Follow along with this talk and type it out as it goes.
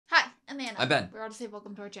I'm Anna. I'm Ben. We're AutoSave.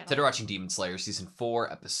 Welcome to our channel. Today we're watching Demon Slayer Season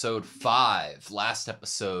 4, Episode 5. Last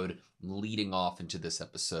episode, leading off into this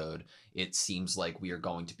episode, it seems like we are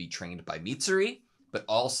going to be trained by Mitsuri, but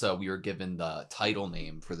also we were given the title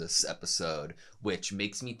name for this episode, which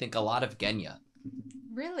makes me think a lot of Genya.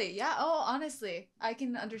 Really? Yeah. Oh, honestly, I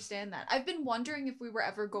can understand that. I've been wondering if we were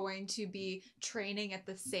ever going to be training at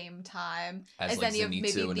the same time As as like any of maybe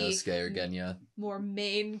Zenitsu, the Inosuke, or Genya. more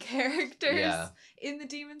main characters Yeah. in the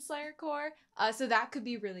Demon Slayer Corps. So that could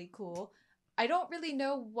be really cool. I don't really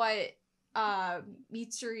know what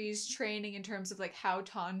Mitsuri's training in terms of like how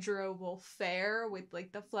Tanjiro will fare with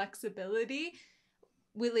like the flexibility.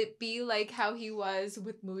 Will it be like how he was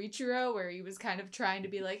with Muichiro, where he was kind of trying to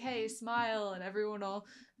be like, hey, smile, and everyone will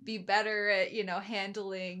be better at, you know,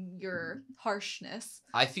 handling your harshness?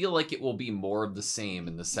 I feel like it will be more of the same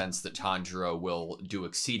in the sense that Tanjiro will do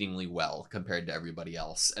exceedingly well compared to everybody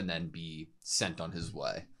else and then be sent on his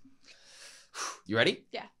way. You ready?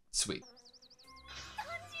 Yeah. Sweet.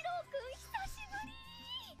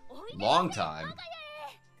 Long time.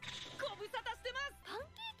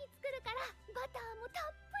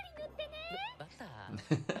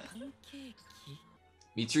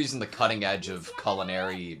 Mitsuri's in the cutting edge of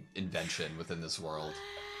culinary invention within this world.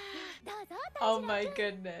 Oh my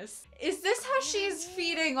goodness. Is this how she's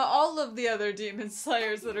feeding all of the other Demon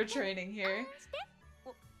Slayers that are training here?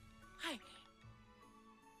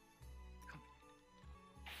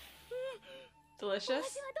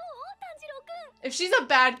 Delicious? If she's a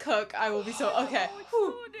bad cook, I will be so... Okay.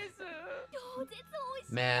 Whew.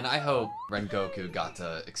 Man, I hope Rengoku got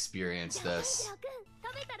to experience this.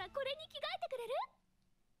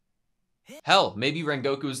 Hell, maybe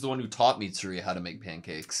Rengoku is the one who taught Mitsuri how to make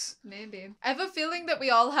pancakes. Maybe. I have a feeling that we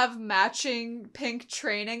all have matching pink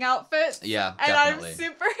training outfits. Yeah, and definitely. I'm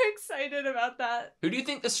super excited about that. Who do you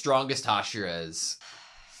think the strongest Hashira is?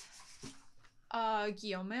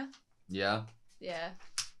 Guillaume? Yeah? Yeah.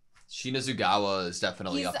 Shinazugawa is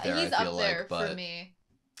definitely up there, He's I feel up there like. But for me.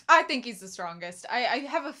 I think he's the strongest. I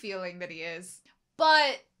have a feeling that he is.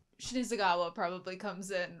 But Shinizugawa probably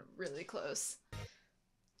comes in really close.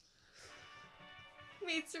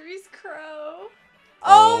 Mitsuri's crow.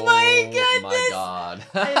 Oh my goodness! My god.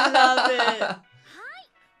 I love it.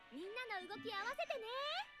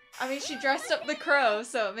 I mean, she dressed up the crow,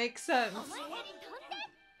 so it makes sense.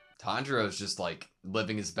 Tanjiro's just like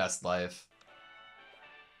living his best life.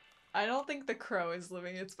 I don't think the crow is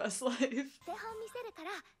living its best life.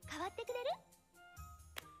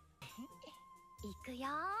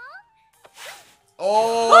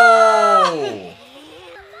 Oh!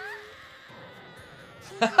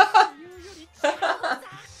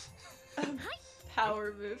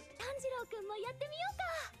 Power move.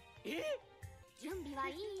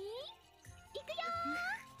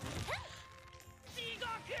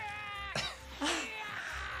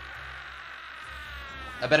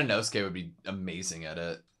 I bet Inosuke would be amazing at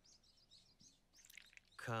it.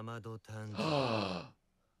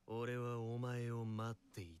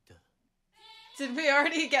 Did we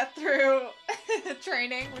already get through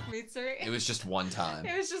training with Mitsuri? It was just one time.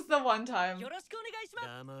 It was just the one time.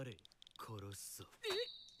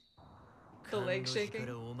 The leg shaking.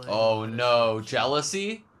 Oh no,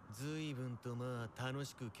 jealousy?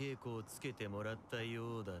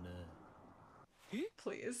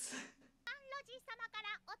 Please.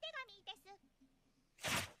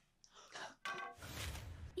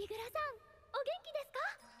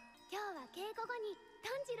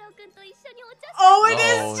 Oh, it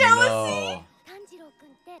is jealousy!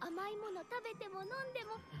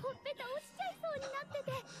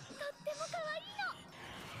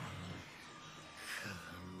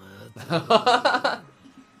 No.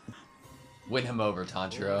 Win him over,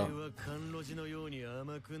 Tanjiro.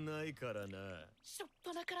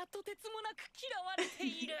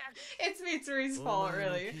 It's Mitsuri's fault,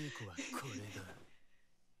 really.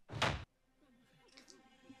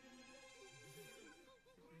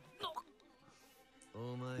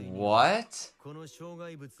 What?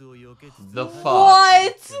 The fuck?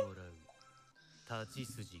 What?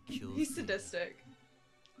 He's sadistic.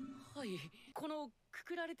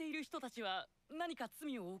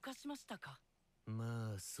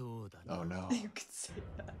 Oh no. You could say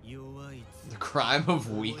that. The crime of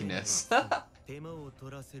weakness. The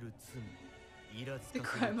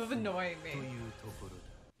crime of annoying me.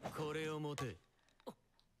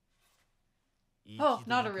 Oh,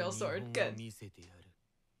 not a real sword. Good.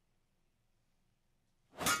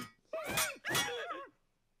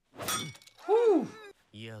 Whew.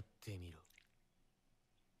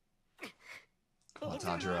 Come on,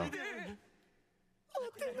 Tanjiro.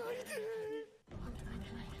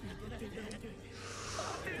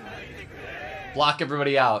 Block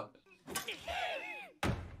everybody out.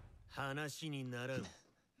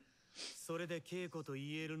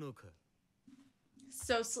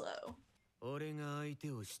 So slow.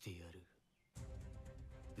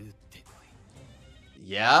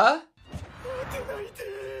 Yeah?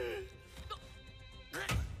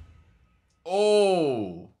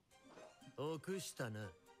 Oh.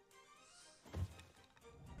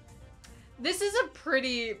 This is a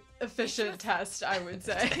pretty efficient test, I would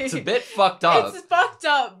say. It's a bit fucked up. It's fucked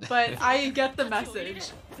up, but I get the message.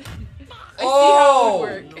 I Oh! see how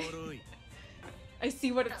it would work. I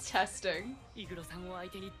see what it's testing.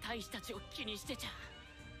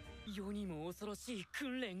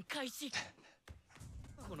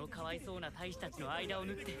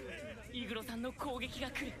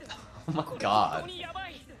 Oh my god.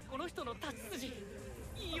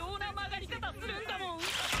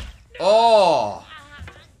 Oh! Oh.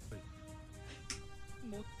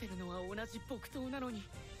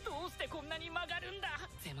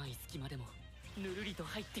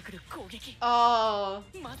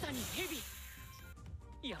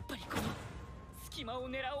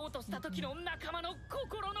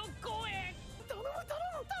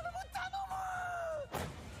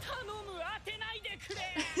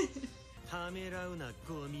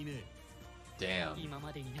 Damn.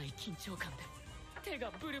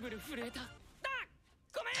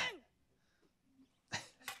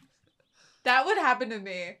 That would happen to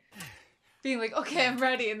me. Being like, okay, I'm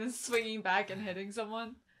ready, and then swinging back and hitting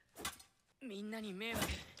someone. He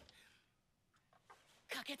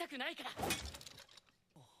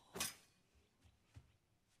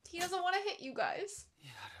doesn't want to hit you guys.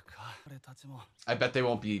 I bet they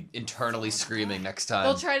won't be internally screaming next time.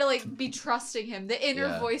 They'll try to like be trusting him. The inner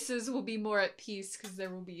Yeah. voices will be more at peace because there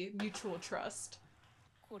will be mutual trust.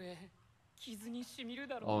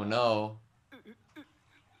 Oh no.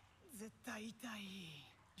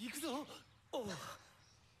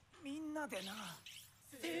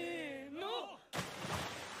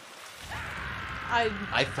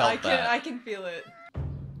 I felt that. I can feel it.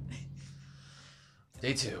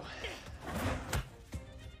 Day 2.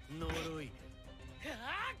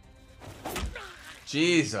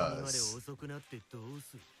 Jesus.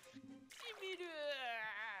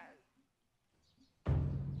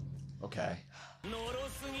 Okay.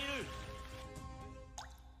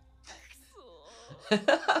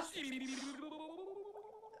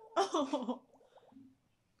 Oh.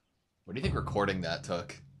 What do you think recording that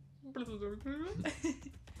took?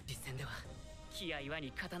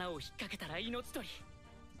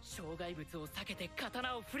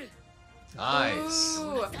 Nice.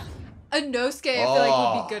 Ooh. Inosuke, I feel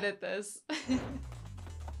like would be good at this.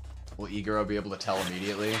 Will Iguro be able to tell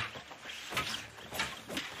immediately?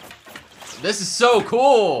 This is so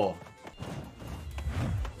cool!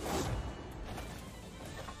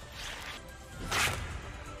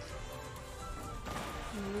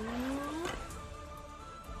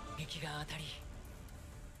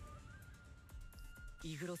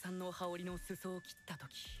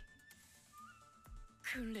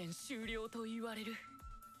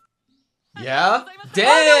 Yeah?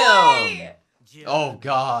 Damn! Oh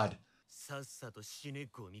god.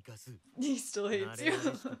 He still hates you.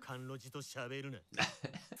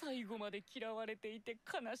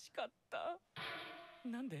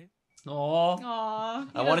 Aww. Aww,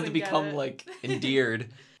 I wanted to become like endeared.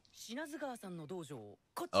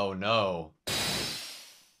 Oh no.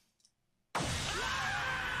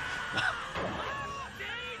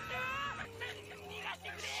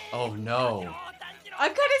 Oh no.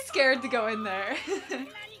 I'm kind of scared to go in there.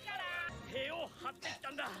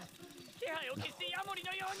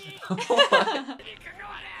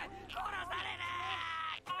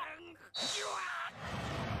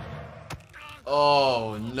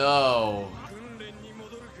 Oh no.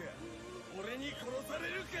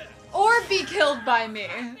 Or be killed by me.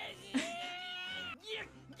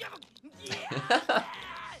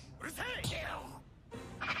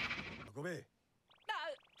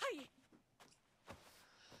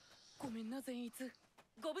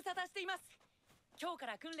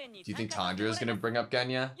 Do you think Tanjiro is gonna bring up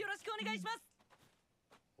Genya?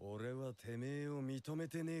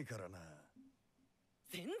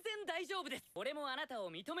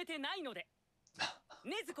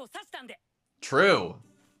 True.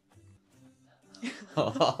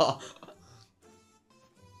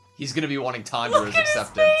 He's gonna be wanting Tanjiro's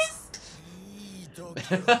acceptance.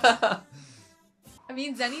 I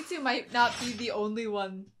mean, Zenitsu might not be the only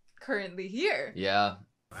one currently here. Yeah.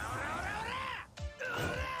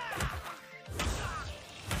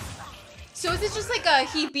 So is it just like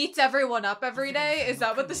he beats everyone up every day? Is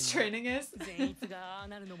that what this training is?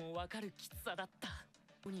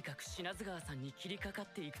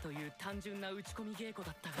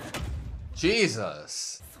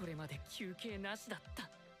 Jesus.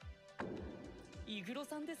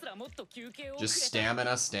 Just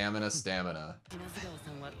stamina, stamina, stamina.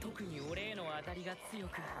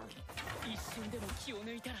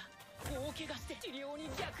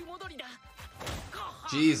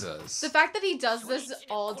 Jesus. The fact that he does this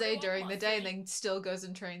all day during the day and then still goes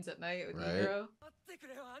and trains at night with Hiro.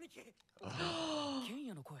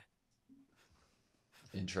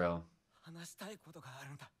 Intro.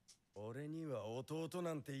 俺には弟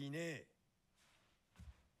なんていねえ。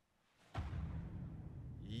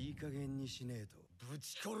いい加減にしねえとぶ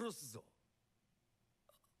ち殺すぞ。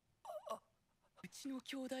うちの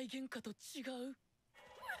兄弟喧嘩と違う。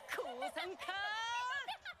降参か。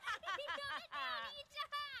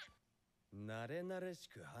慣れ慣れし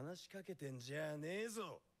く話しかけてんじゃねえ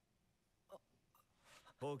ぞ。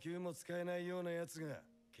補給も使えないようなやつが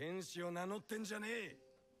剣士を名乗ってんじゃねえ。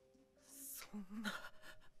そんな。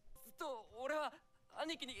俺は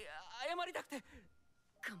兄貴に謝りたくて。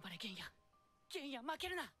頑張れゲンヤ。ゲンヤ負け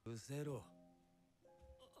るな。うせろ。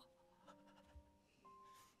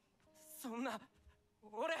そんな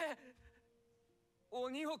俺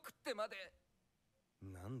鬼を食ってまで。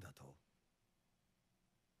なんだと。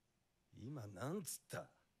今なんつった。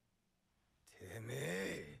てめ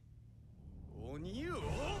え鬼を。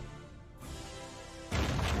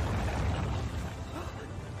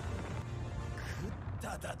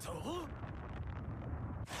だと。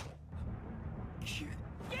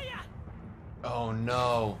Oh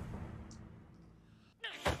no.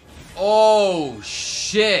 Oh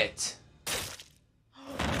shit.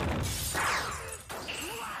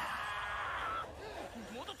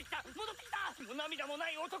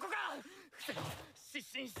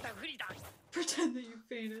 Pretend that you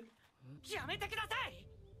fainted. やめてください。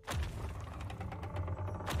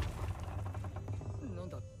なん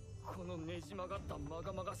だこのねじ曲がったま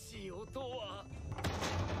がまがしい音は。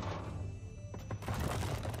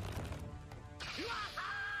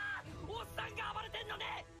おっさんが暴れてんの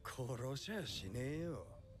ね。殺しゃしねえよ。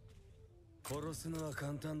殺すのは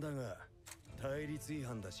簡単だが対立違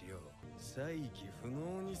反だしよ。再起不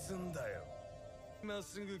能にすんだよ。今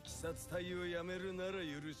すぐ鬼殺隊をやめるなら許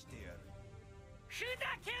してやる。ふ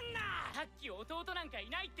ざけんな。さっき弟なんかい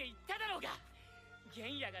ないって言っただろうが。ゲ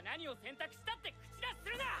ンヤが何を選択したって口出しす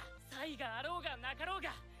るな。才があろうがなかろう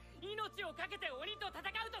が命をかけて鬼と戦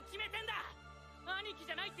うと決めてんだ。兄貴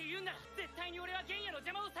じゃないって言うんなら絶対に俺はゲンヤの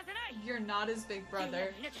邪魔をさせない。 You're not his big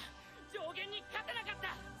brother. 上限に勝てなかっ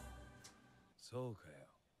た。そうかよ。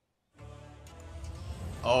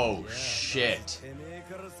 Oh shit. てめえ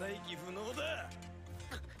から再起不能だ。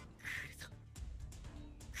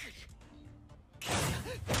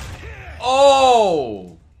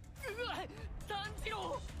Oh!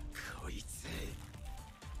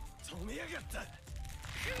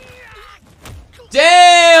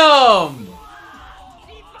 Damn!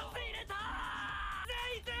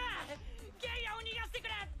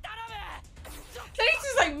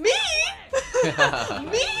 He's like, me?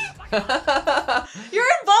 Me?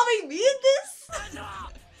 You're involving me in this?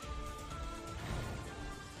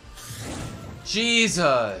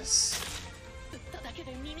 Jesus.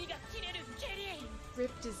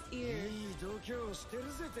 Ripped his ear.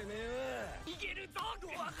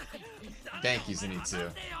 Thank you,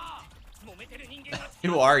 Zenitsu.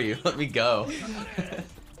 Who are you? Let me go.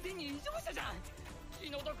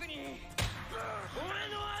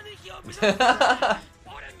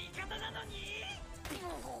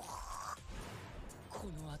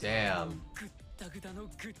 Damn.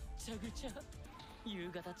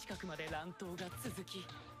 夕方近くまで乱闘が続き、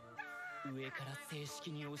上から正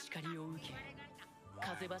式にお叱りを受け、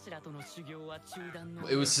風柱との修行は中断の。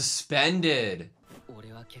 It was suspended.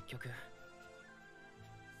 俺は結局、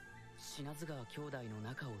品津川兄弟の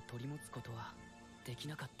仲を取り持つことはでき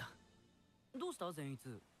なかった。どうした善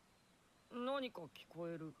逸？何か聞こ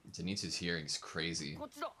える。 Zenitsu's hearing is crazy. こっ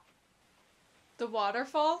ちだ。 The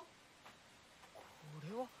waterfall? こ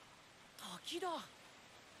れは滝だ。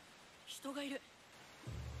人がいる。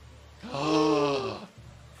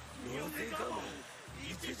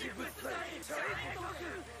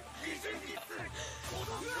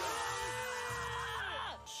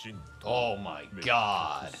Oh my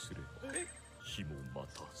god.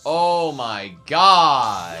 Oh my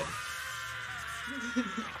god.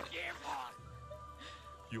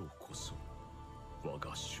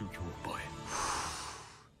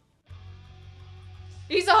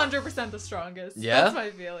 He's 100% the strongest. Yeah? That's my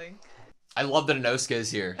feeling. I love that Inosuke is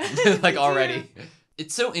here. Like, already.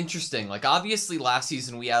 It's so interesting. Like, obviously, last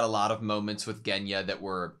season we had a lot of moments with Genya that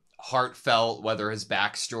were heartfelt, whether his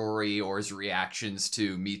backstory or his reactions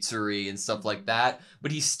to Mitsuri and stuff like that.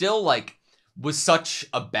 But he still, like, was such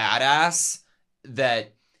a badass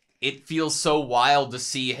that it feels so wild to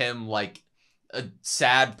see him, like, a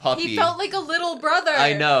sad puppy. He felt like a little brother.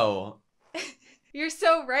 I know. You're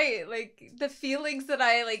so right. Like, the feelings that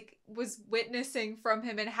I, like, was witnessing from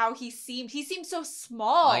him and how he seemed so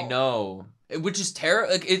small. I know. Which is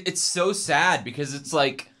terrible. Like, it's so sad because it's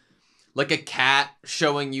like a cat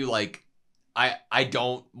showing you, like, I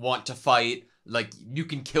don't want to fight. Like, you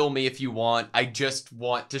can kill me if you want. I just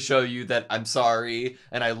want to show you that I'm sorry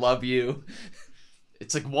and I love you.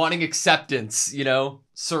 It's like wanting acceptance, you know?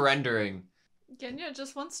 Surrendering. Genya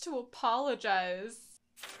just wants to apologize.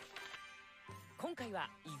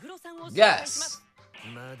 Yes.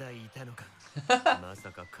 まだいたのかまさ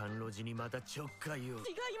か甘露寺にまたちょっかいを違いま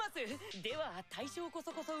すでは大将こ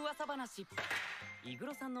そこそ噂話イグ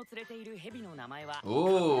ロさんの連れている蛇の名前は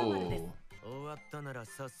Ooh. 終わったなら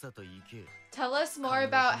さっさと行け Tell us more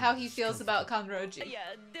about how he feels about Kanroji. いや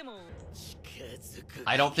でも近づく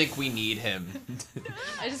I don't think we need him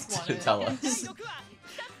I just want to it. tell us. Want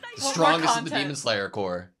more Strongest in the content. Demon Slayer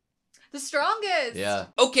Corps. The strongest. Yeah.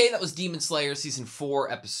 Okay, that was Demon Slayer Season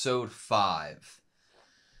 4, Episode 5.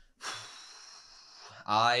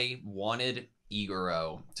 I wanted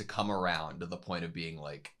Iguro to come around to the point of being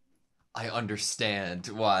like, I understand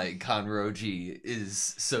why Kanroji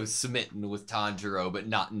is so smitten with Tanjiro, but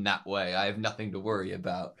not in that way. I have nothing to worry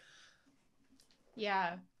about.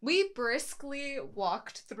 Yeah. We briskly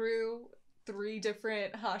walked through 3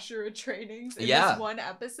 different Hashira trainings in this one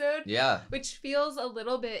episode. Yeah. Which feels a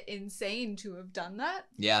little bit insane to have done that.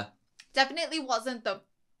 Yeah. Definitely wasn't the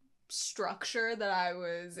structure that I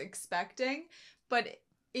was expecting, but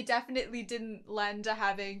it definitely didn't lend to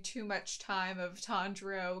having too much time of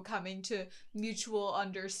Tanjiro coming to mutual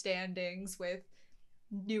understandings with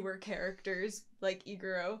newer characters like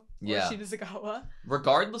Iguro or Shinagawa.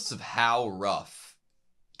 Regardless of how rough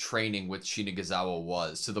training with Shinagawa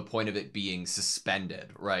was, to the point of it being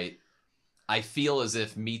suspended, right? I feel as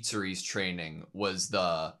if Mitsuri's training was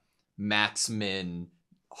the maximum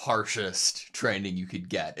harshest training you could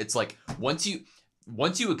get. It's like once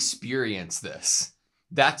you experience this,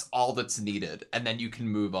 that's all that's needed, and then you can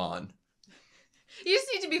move on. You just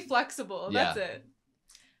need to be flexible. That's it.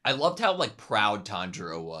 I loved how, like, proud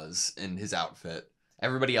Tanjiro was in his outfit.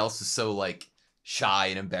 Everybody else was so, like, shy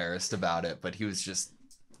and embarrassed about it, but he was just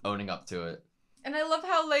owning up to it. And I love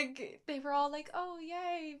how, like, they were all like, oh,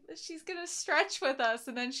 yay, she's gonna stretch with us.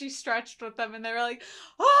 And then she stretched with them, and they were like,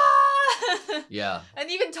 ah! Yeah.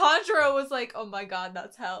 And even Tanjiro was like, oh my god,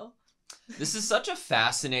 that's hell. This is such a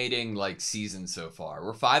fascinating, like, season so far.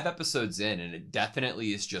 We're 5 episodes in, and it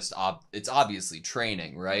definitely is just, it's obviously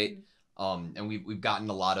training, right? Mm-hmm. And we've gotten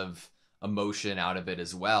a lot of emotion out of it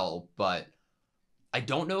as well, but I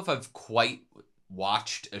don't know if I've quite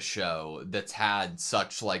watched a show that's had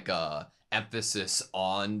such, like, a emphasis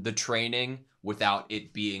on the training without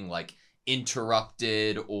it being, like,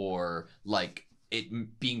 interrupted or, like,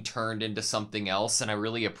 it being turned into something else, and I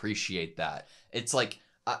really appreciate that. It's like,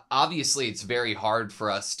 obviously it's very hard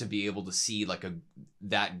for us to be able to see, like,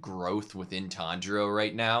 that growth within Tanjiro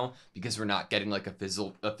right now, because we're not getting, like, a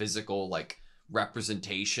physical, like,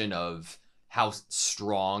 representation of how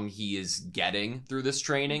strong he is getting through this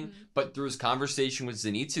training. Mm-hmm. But through his conversation with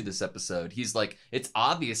Zenitsu this episode, he's like, it's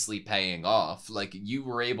obviously paying off. Like, you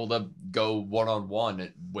were able to go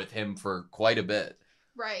one-on-one with him for quite a bit.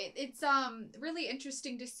 Right. It's really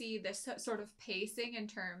interesting to see this sort of pacing in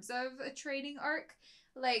terms of a training arc.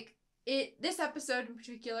 Like, this episode in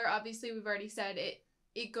particular, obviously we've already said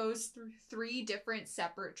it goes through 3 different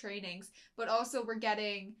separate trainings, but also we're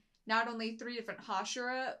getting not only 3 different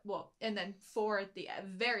Hashira, well, and then 4 at the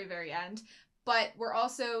very, very end, but we're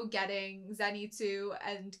also getting Zenitsu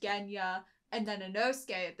and Genya and then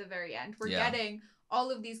Inosuke at the very end. We're getting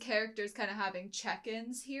all of these characters kind of having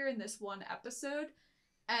check-ins here in this one episode.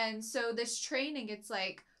 And so this training, it's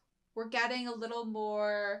like we're getting a little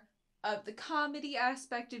more of the comedy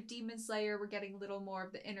aspect of Demon Slayer. We're getting a little more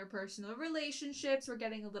of the interpersonal relationships. We're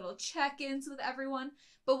getting a little check-ins with everyone.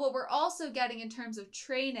 But what we're also getting in terms of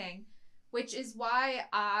training, which is why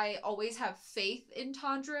I always have faith in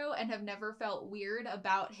Tanjiro and have never felt weird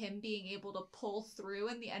about him being able to pull through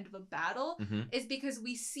in the end of a battle, is because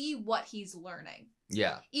we see what he's learning.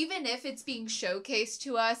 Yeah. Even if it's being showcased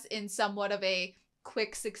to us in somewhat of a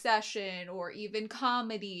quick succession or even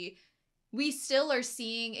comedy, we still are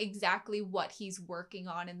seeing exactly what he's working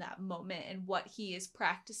on in that moment and what he is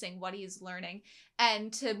practicing, what he is learning.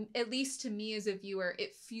 And to, at least to me as a viewer,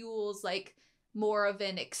 it fuels like more of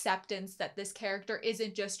an acceptance that this character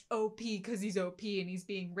isn't just OP because he's OP and he's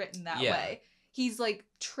being written that way. He's like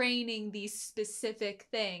training these specific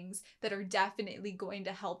things that are definitely going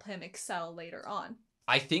to help him excel later on.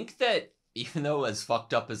 I think that even though as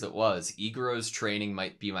fucked up as it was, Iguro's training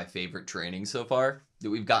might be my favorite training so far that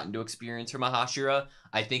we've gotten to experience from a Hashira.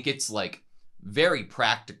 I think it's like very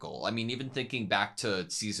practical. I mean, even thinking back to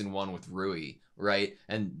season 1 with Rui, right?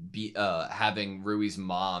 And having Rui's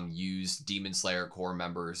mom use Demon Slayer core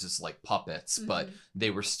members as like puppets, but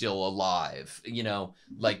they were still alive. You know,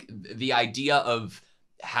 like the idea of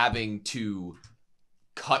having to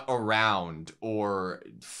cut around or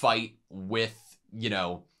fight with, you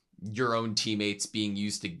know, your own teammates being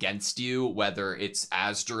used against you, whether it's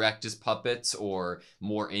as direct as puppets or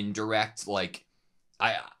more indirect, like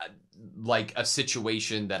a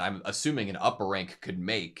situation that I'm assuming an upper rank could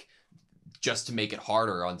make just to make it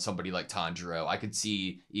harder on somebody like Tanjiro. I could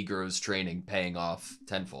see Iguro's training paying off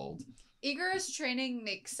tenfold. Iguro's training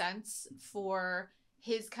makes sense for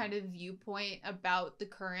his kind of viewpoint about the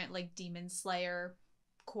current like Demon Slayer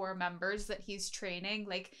core members that he's training,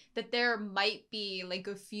 like that there might be like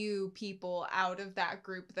a few people out of that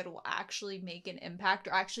group that will actually make an impact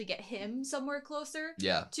or actually get him somewhere closer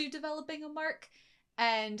to developing a mark.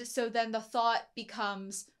 And so then the thought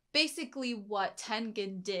becomes basically what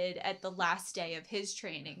Tengen did at the last day of his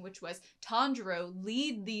training, which was, Tanjiro,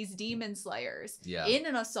 lead these Demon Slayers in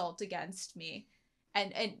an assault against me.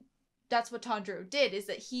 And that's what Tanjiro did, is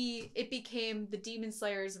that it became the Demon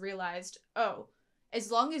Slayers realized, oh, as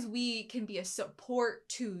long as we can be a support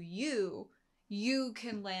to you, you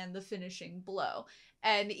can land the finishing blow.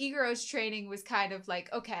 And Iguro's training was kind of like,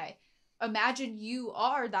 okay, imagine you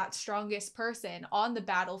are that strongest person on the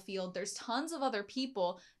battlefield. There's tons of other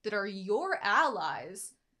people that are your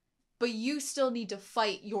allies, but you still need to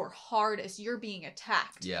fight your hardest. You're being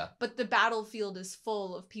attacked. Yeah. But the battlefield is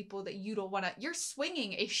full of people that you don't want to... You're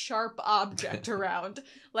swinging a sharp object around.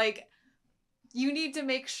 Like, you need to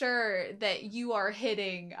make sure that you are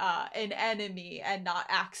hitting an enemy and not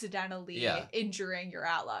accidentally injuring your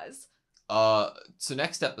allies. So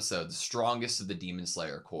next episode, the strongest of the Demon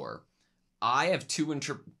Slayer core. I have two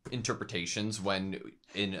interpretations when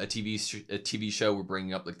in a TV show we're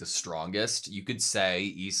bringing up like the strongest. You could say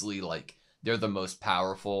easily like they're the most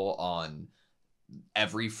powerful on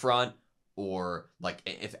every front, or like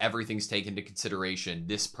if everything's taken into consideration,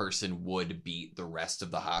 this person would beat the rest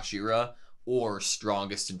of the Hashira, or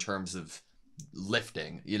strongest in terms of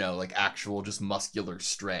lifting, you know, like actual just muscular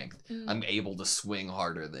strength. I'm able to swing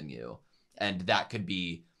harder than you. And that could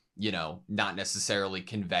be, you know, not necessarily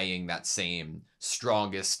conveying that same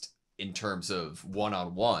strongest in terms of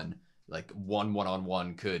one-on-one. Like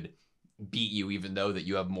one-on-one could beat you even though that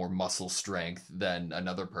you have more muscle strength than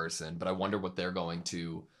another person. But I wonder what they're going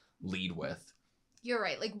to lead with. You're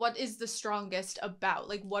right. Like, what is the strongest about?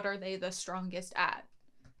 Like, what are they the strongest at?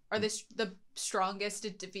 Are they the strongest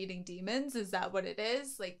at defeating demons? Is that what it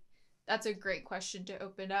is? Like, that's a great question to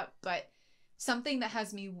open up. But something that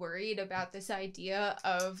has me worried about this idea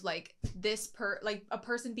of like a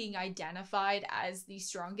person being identified as the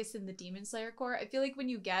strongest in the Demon Slayer core. I feel like when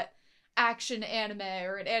you get action anime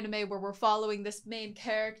or an anime where we're following this main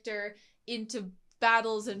character into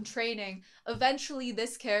battles and training, eventually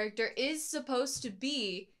this character is supposed to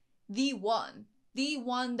be the one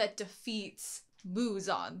that defeats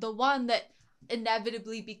Muzan, the one that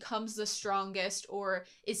inevitably becomes the strongest or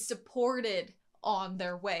is supported on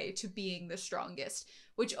their way to being the strongest,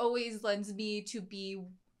 which always lends me to be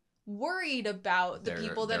worried about the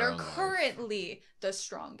people that are currently the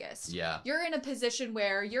strongest. Yeah. You're in a position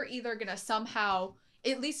where you're either gonna somehow,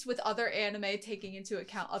 at least with other anime taking into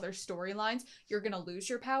account other storylines, you're gonna lose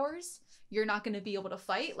your powers. You're not gonna be able to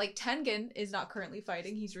fight. Like, Tengen is not currently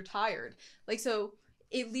fighting. He's retired. Like, so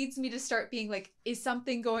it leads me to start being like, is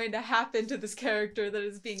something going to happen to this character that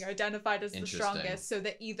is being identified as the strongest, so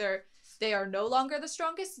that either they are no longer the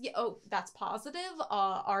strongest? Yeah, oh, that's positive.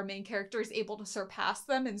 Our main character is able to surpass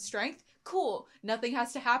them in strength. Cool. Nothing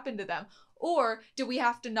has to happen to them. Or do we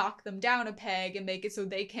have to knock them down a peg and make it so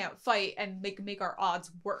they can't fight and make our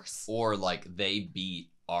odds worse? Or like they beat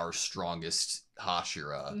our strongest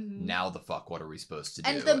Hashira. Now the fuck, what are we supposed to do?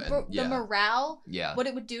 And the morale, what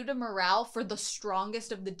it would do to morale for the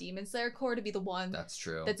strongest of the Demon Slayer core to be the one that's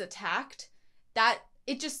attacked, that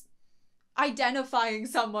it just identifying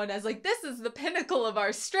someone as like, this is the pinnacle of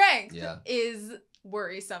our strength is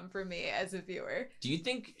worrisome for me as a viewer. Do you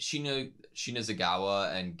think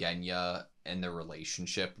Shinozagawa and Genya and their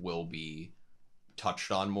relationship will be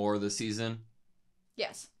touched on more this season?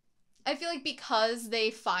 Yes. I feel like because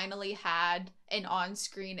they finally had an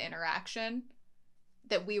on-screen interaction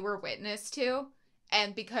that we were witness to,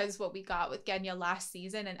 and because what we got with Genya last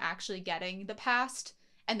season and actually getting the past,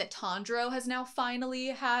 and that Tanjiro has now finally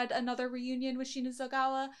had another reunion with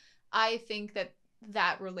Shinozagawa, I think that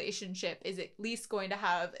that relationship is at least going to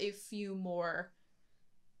have a few more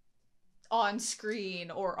on-screen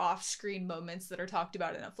or off-screen moments that are talked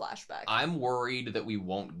about in a flashback. I'm worried that we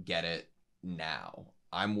won't get it now.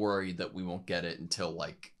 I'm worried that we won't get it until,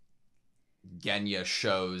 like, Genya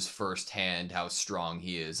shows firsthand how strong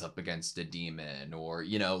he is up against a demon, or,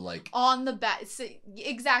 you know, like... On the bat. So,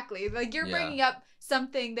 exactly. Like, you're Yeah. bringing up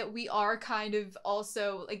something that we are kind of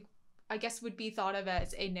also, like, I guess would be thought of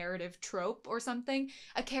as a narrative trope or something.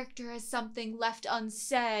 A character has something left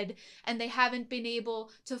unsaid, and they haven't been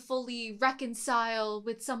able to fully reconcile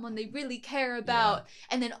with someone they really care about. Yeah.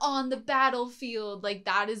 And then on the battlefield, like,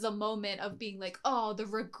 that is a moment of being like, oh, the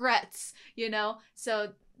regrets, you know?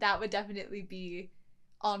 So that would definitely be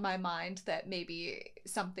on my mind, that maybe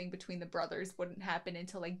something between the brothers wouldn't happen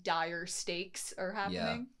until, like, dire stakes are happening.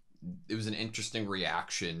 Yeah. It was an interesting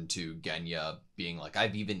reaction to Genya being like,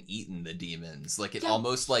 I've even eaten the demons. Like, it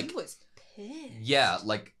almost like... He was pissed. Yeah,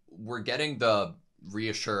 like, we're getting the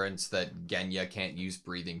reassurance that Genya can't use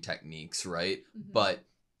breathing techniques, right? Mm-hmm. But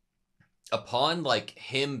upon, like,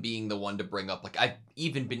 him being the one to bring up, like, I've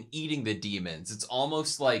even been eating the demons, it's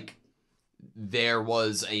almost like there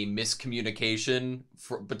was a miscommunication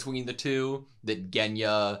between the two, that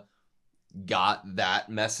Genya got that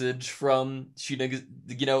message from Shina,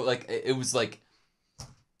 you know, like, it was like,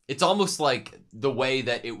 it's almost like the way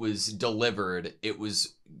that it was delivered, it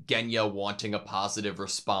was Genya wanting a positive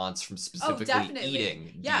response from specifically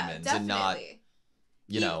eating demons, and not,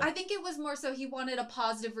 you know. I think it was more so he wanted a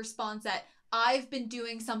positive response that I've been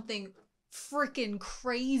doing something freaking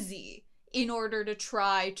crazy in order to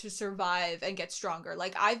try to survive and get stronger.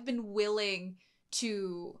 Like, I've been willing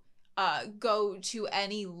to go to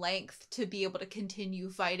any length to be able to continue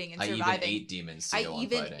fighting and surviving. I even ate demons to go on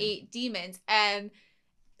fighting. I even ate demons. And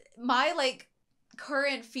my, like,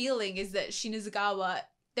 current feeling is that Shinozagawa,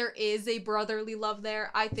 there is a brotherly love there.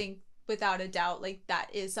 I think, without a doubt, like, that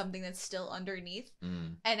is something that's still underneath.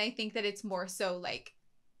 Mm. And I think that it's more so, like,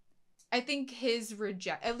 I think his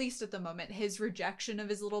at least at the moment, his rejection of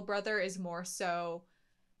his little brother is more so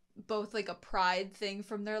both, like, a pride thing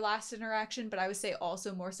from their last interaction, but I would say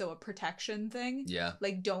also more so a protection thing. Yeah.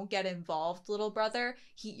 Like, don't get involved, little brother.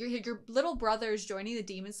 Your little brother is joining the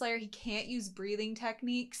Demon Slayer. He can't use breathing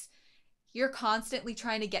techniques. You're constantly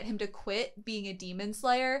trying to get him to quit being a Demon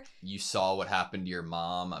Slayer. You saw what happened to your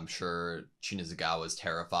mom. I'm sure Shinozagawa is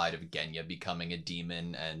terrified of Genya becoming a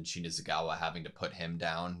demon and Shinozagawa having to put him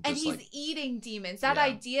down. And he's eating demons. That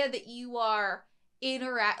idea that you are...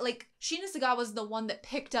 like, Shinozagawa's the one that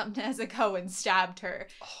picked up Nezuko and stabbed her.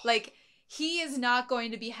 Oh. Like, he is not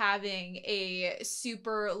going to be having a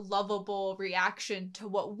super lovable reaction to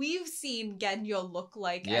what we've seen Genya look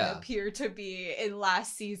like and appear to be in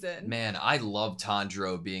last season. Man, I love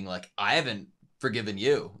Tanjiro being like, I haven't forgiven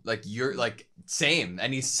you. Like, you're, like, same.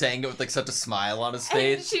 And he's saying it with, like, such a smile on his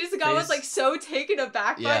face. And Shinozagawa's, like, so taken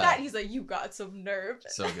aback by that. He's like, you got some nerve.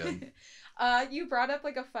 So good. You brought up,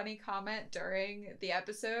 like, a funny comment during the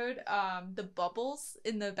episode, the bubbles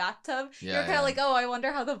in the bathtub. Yeah, you're kind of like, oh, I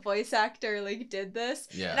wonder how the voice actor, like, did this.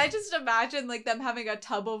 Yeah. And I just imagine, like, them having a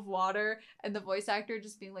tub of water and the voice actor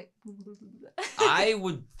just being like... I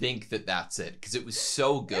would think that that's it, because it was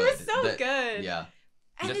so good. It was so good. Yeah.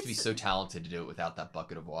 You'd have to be so talented to do it without that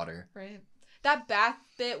bucket of water. Right. That bath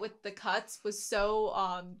bit with the cuts was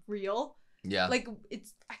so real. Yeah. Like,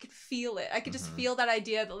 I could feel it. I could just feel that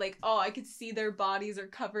idea that, like, oh, I could see their bodies are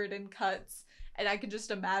covered in cuts, and I could just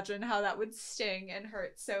imagine how that would sting and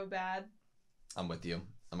hurt so bad. I'm with you.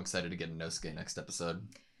 I'm excited to get Inosuke next episode.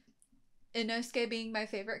 Inosuke being my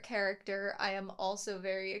favorite character, I am also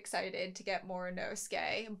very excited to get more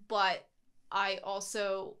Inosuke, but I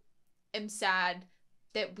also am sad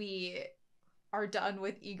that we are done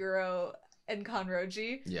with Iguro and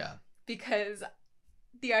Kanroji. Yeah. Because...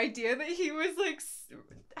 the idea that he was, like,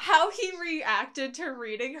 how he reacted to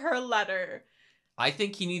reading her letter. I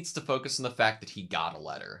think he needs to focus on the fact that he got a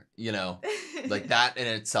letter, you know? Like, that in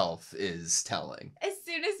itself is telling. As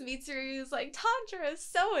soon as Mitsuru was like, Tanjiro is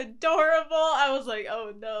so adorable, I was like,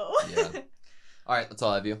 oh no. Yeah. All right, that's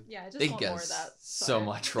all I have you. Yeah, I just want more of that. Thank you so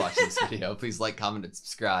much for watching this video. Please like, comment, and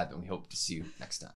subscribe, and we hope to see you next time.